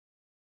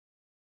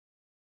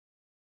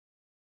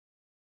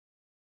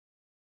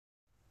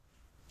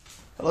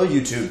Hello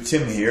YouTube,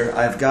 Tim here.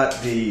 I've got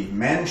the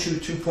Manchu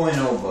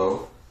 2.0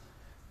 bow,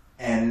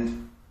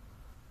 and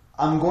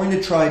I'm going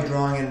to try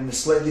drawing it in a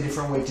slightly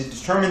different way to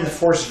determine the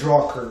force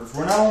draw curve.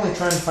 We're not only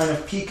trying to find a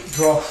peak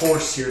draw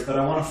force here, but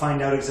I want to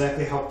find out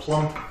exactly how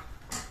plump,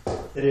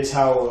 that is,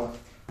 how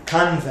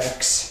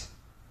convex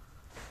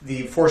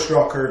the force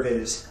draw curve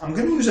is. I'm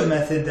going to use a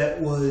method that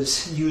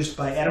was used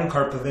by Adam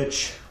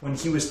Karpovich when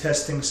he was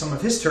testing some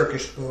of his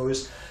Turkish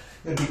bows.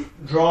 It would be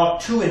draw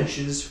 2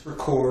 inches,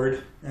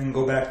 record, and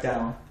go back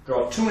down.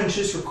 Draw 2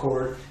 inches,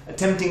 record,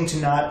 attempting to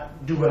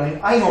not do what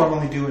I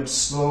normally do and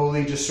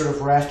slowly just sort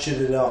of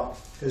ratchet it up,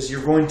 because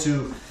you're going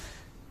to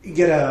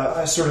get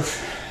a sort of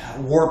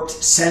warped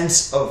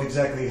sense of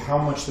exactly how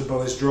much the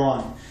bow is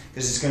drawn,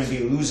 because it's going to be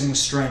losing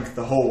strength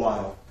the whole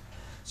while.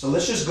 So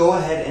let's just go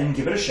ahead and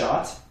give it a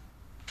shot,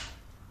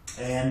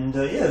 and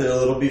yeah,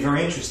 it'll be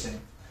very interesting.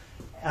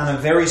 On a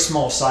very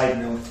small side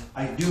note,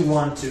 I do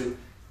want to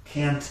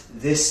cant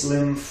this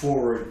limb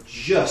forward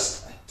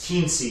just a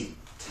teensy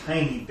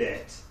tiny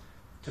bit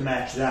to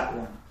match that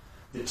one.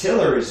 The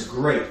tiller is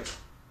great,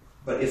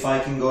 but if I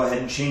can go ahead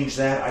and change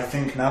that, I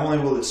think not only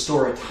will it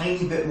store a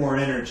tiny bit more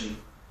energy,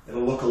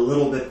 it'll look a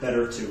little bit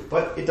better too.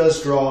 But it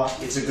does draw,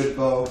 it's a good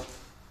bow.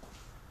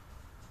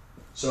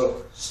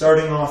 So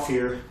starting off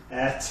here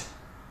at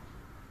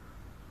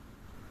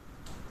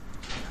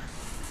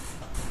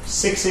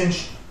 6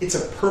 inch, it's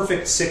a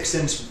perfect 6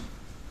 inch,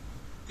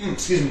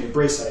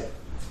 brace height.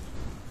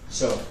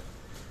 So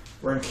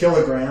we're in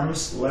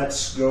kilograms,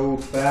 let's go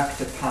back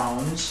to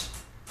pounds.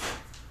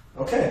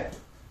 Okay,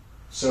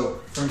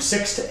 so from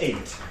 6 to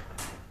 8,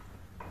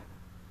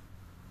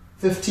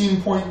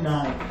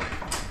 15.9.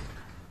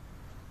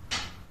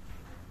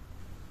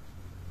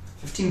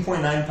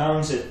 15.9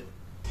 pounds at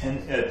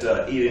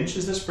 8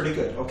 inches, that's pretty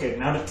good. Okay,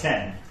 now to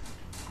 10.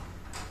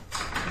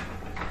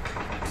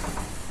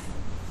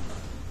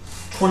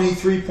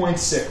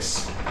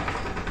 23.6.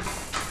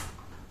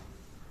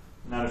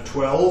 Now to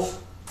 12.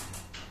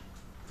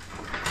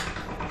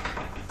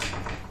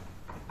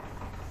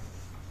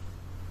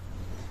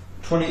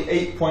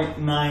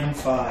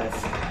 28.95,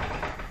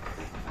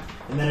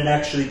 and then it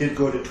actually did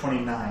go to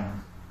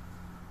 29.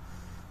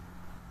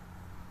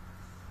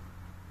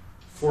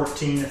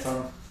 14 if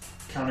I'm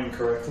counting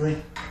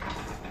correctly.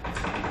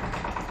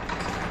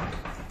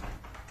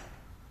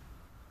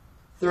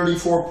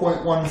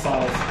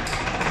 34.15.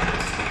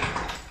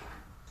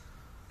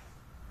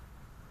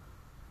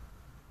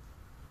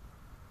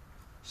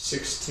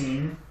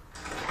 16.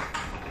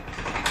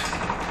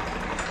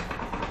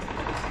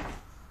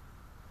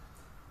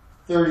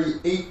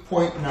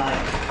 38.9.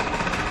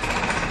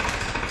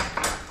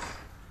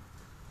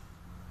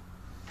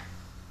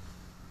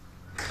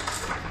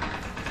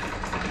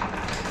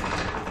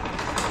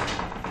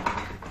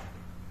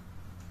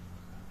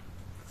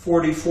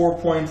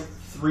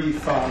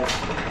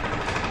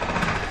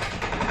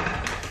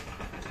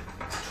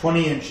 44.35.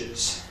 20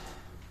 inches.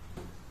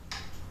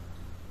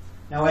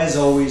 Now, as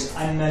always,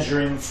 I'm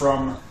measuring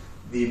from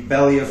the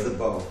belly of the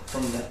bow,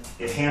 from the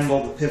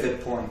handle, the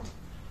pivot point.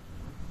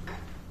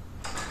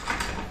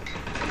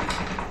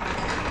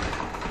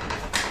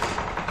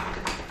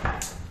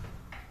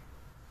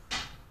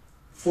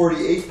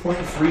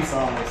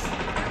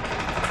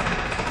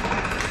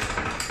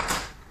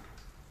 48.35.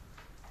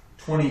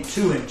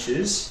 22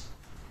 inches.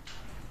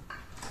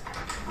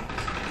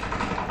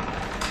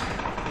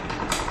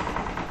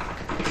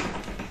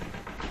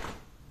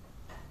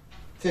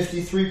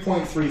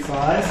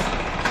 53.35.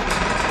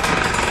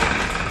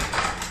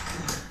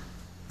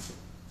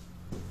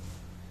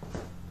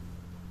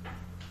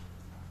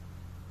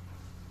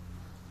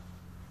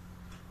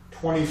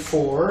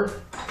 24.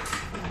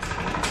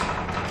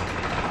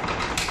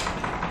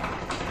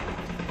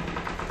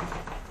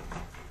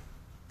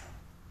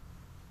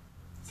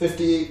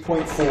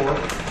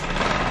 58.4.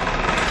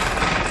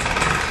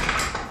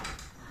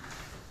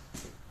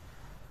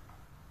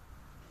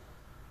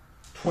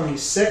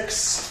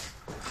 26.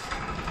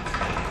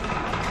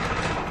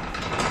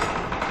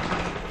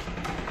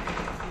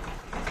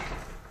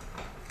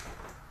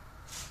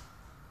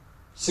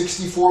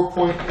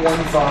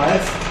 64.15.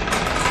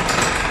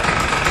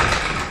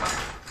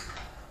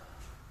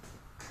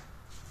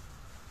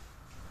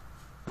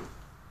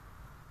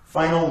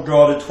 Final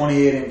draw to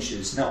 28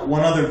 inches. Now,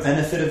 one other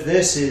benefit of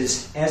this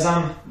is, as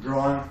I'm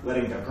drawing,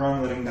 letting down,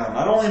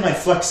 not only am I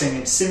flexing,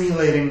 it's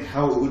simulating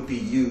how it would be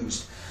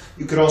used.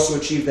 You could also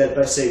achieve that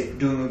by, say,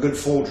 doing a good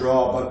full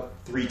draw about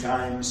 3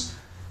 times.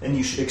 Then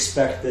you should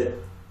expect that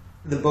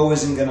the bow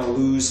isn't going to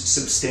lose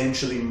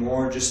substantially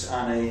more just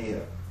on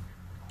a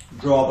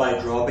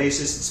draw-by-draw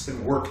basis. It's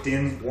been worked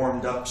in,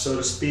 warmed up, so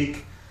to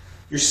speak.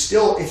 You're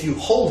still, if you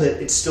hold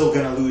it, it's still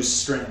going to lose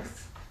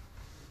strength.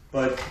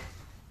 But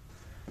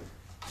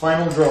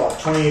final draw,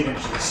 28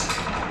 inches.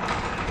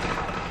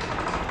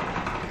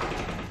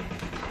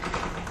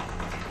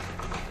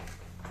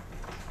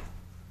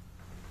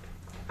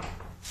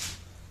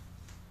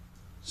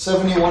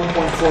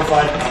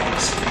 71.45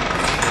 pounds.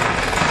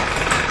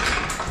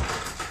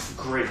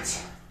 Great.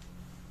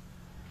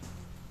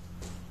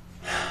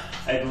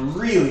 I'd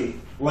really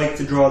like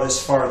to draw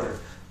this farther.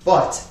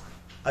 But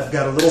I've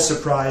got a little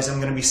surprise. I'm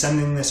going to be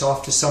sending this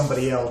off to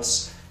somebody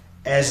else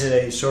as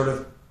a sort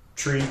of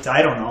treat.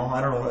 I don't know,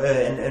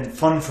 and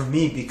fun for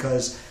me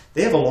because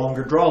they have a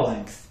longer draw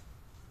length.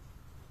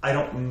 I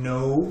don't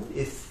know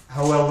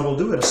how well it'll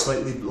do at a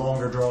slightly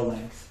longer draw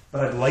length,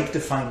 but I'd like to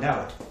find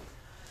out.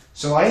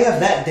 So I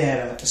have that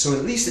data, so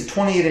at least at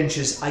 28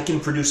 inches I can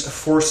produce a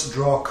forced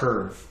draw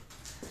curve.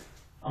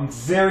 I'm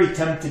very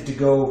tempted to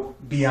go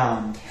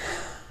beyond.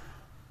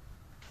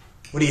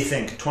 What do you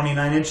think?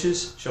 29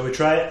 inches? Shall we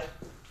try it?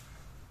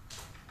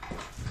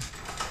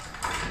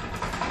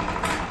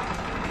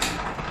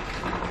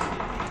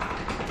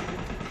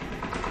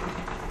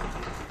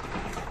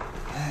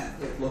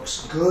 It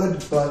looks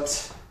good,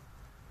 but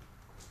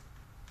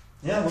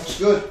yeah, it looks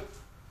good.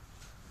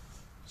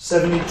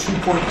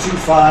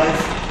 72.25.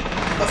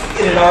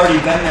 It had already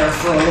been there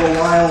for a little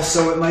while,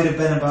 so it might have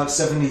been about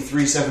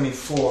 73,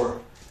 74.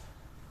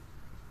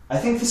 I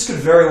think this could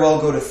very well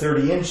go to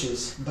 30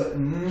 inches, but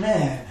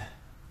man,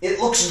 it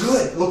looks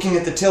good looking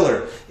at the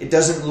tiller. It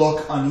doesn't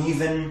look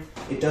uneven.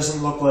 It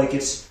doesn't look like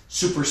it's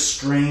super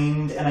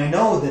strained. And I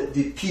know that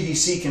the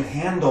PVC can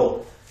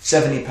handle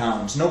 70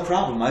 pounds, no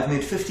problem. I've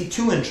made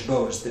 52-inch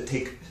bows that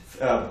take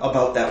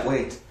about that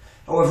weight.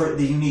 However,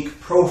 the unique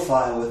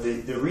profile with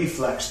the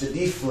reflex, the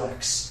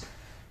deflex,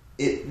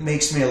 it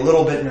makes me a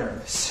little bit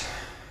nervous.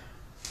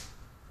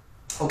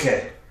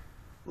 Okay,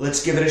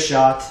 let's give it a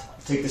shot.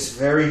 Take this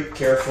very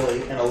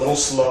carefully and a little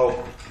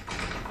slow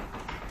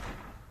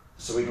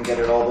so we can get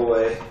it all the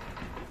way.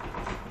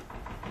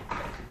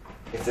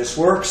 If this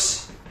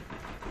works,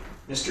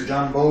 Mr.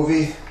 John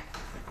Bovey,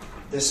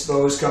 this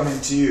bow is coming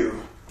to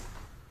you.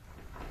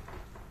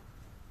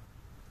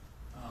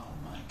 Oh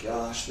my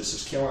gosh, this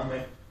is killing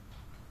me.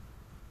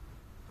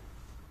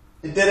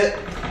 It did it.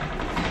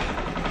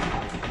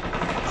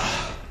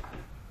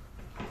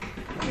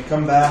 Let me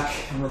come back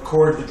and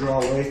record the draw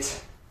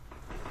weight.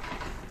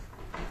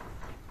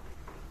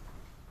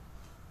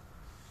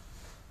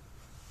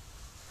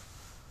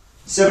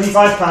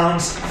 £75.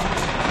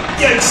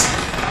 Yikes!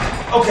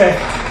 Okay.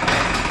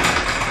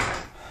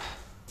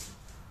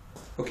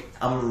 Okay,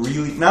 I'm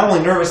really not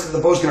only nervous that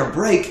the bow's gonna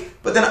break,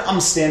 but then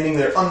I'm standing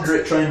there under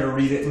it trying to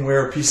read it and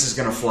where a piece is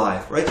gonna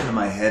fly. Right into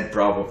my head,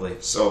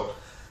 probably. So,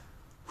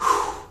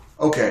 whew,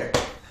 okay.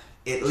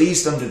 At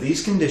least under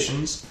these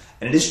conditions,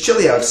 and it is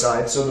chilly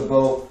outside, so the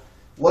bow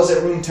was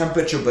at room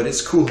temperature, but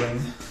it's cooling.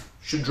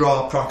 Should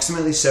draw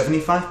approximately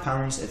 75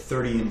 pounds at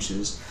 30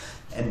 inches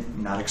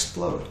and not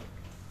explode.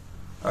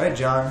 All right,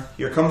 John,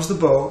 here comes the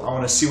bow. I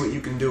want to see what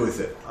you can do with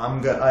it.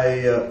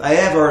 I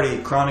have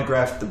already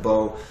chronographed the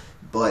bow,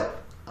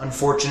 but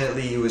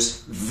unfortunately it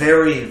was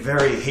very,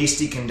 very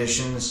hasty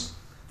conditions.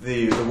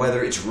 The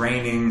weather, it's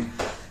raining,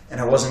 and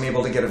I wasn't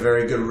able to get a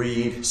very good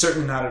read.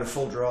 Certainly not at a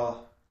full draw.